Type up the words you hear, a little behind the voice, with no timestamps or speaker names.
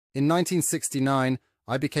In 1969,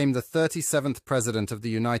 I became the 37th President of the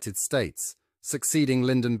United States, succeeding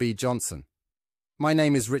Lyndon B. Johnson. My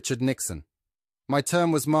name is Richard Nixon. My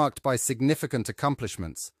term was marked by significant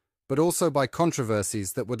accomplishments, but also by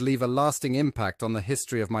controversies that would leave a lasting impact on the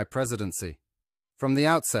history of my presidency. From the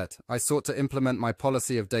outset, I sought to implement my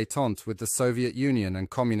policy of détente with the Soviet Union and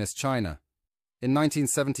Communist China. In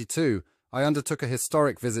 1972, I undertook a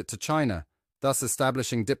historic visit to China, thus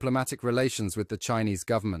establishing diplomatic relations with the Chinese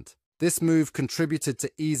government. This move contributed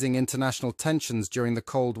to easing international tensions during the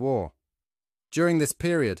Cold War. During this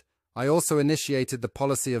period, I also initiated the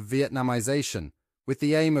policy of Vietnamization, with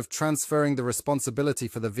the aim of transferring the responsibility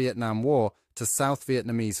for the Vietnam War to South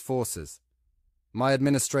Vietnamese forces. My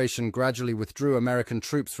administration gradually withdrew American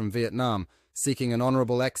troops from Vietnam, seeking an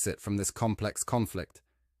honorable exit from this complex conflict.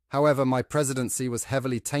 However, my presidency was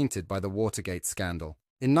heavily tainted by the Watergate scandal.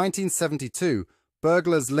 In 1972,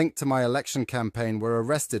 burglars linked to my election campaign were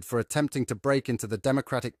arrested for attempting to break into the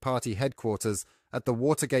Democratic Party headquarters at the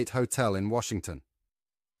Watergate Hotel in Washington.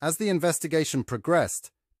 As the investigation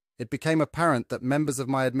progressed, it became apparent that members of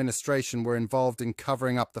my administration were involved in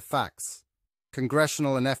covering up the facts.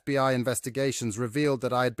 Congressional and FBI investigations revealed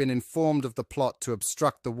that I had been informed of the plot to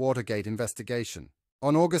obstruct the Watergate investigation.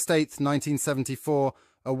 On August 8, 1974,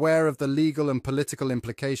 aware of the legal and political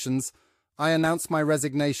implications, I announced my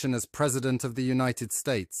resignation as President of the United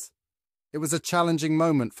States. It was a challenging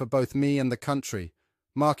moment for both me and the country,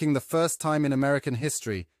 marking the first time in American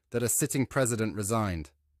history that a sitting president resigned.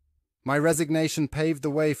 My resignation paved the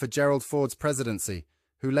way for Gerald Ford's presidency,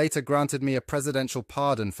 who later granted me a presidential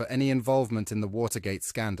pardon for any involvement in the Watergate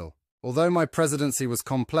scandal. Although my presidency was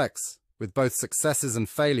complex, with both successes and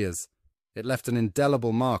failures, it left an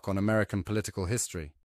indelible mark on American political history.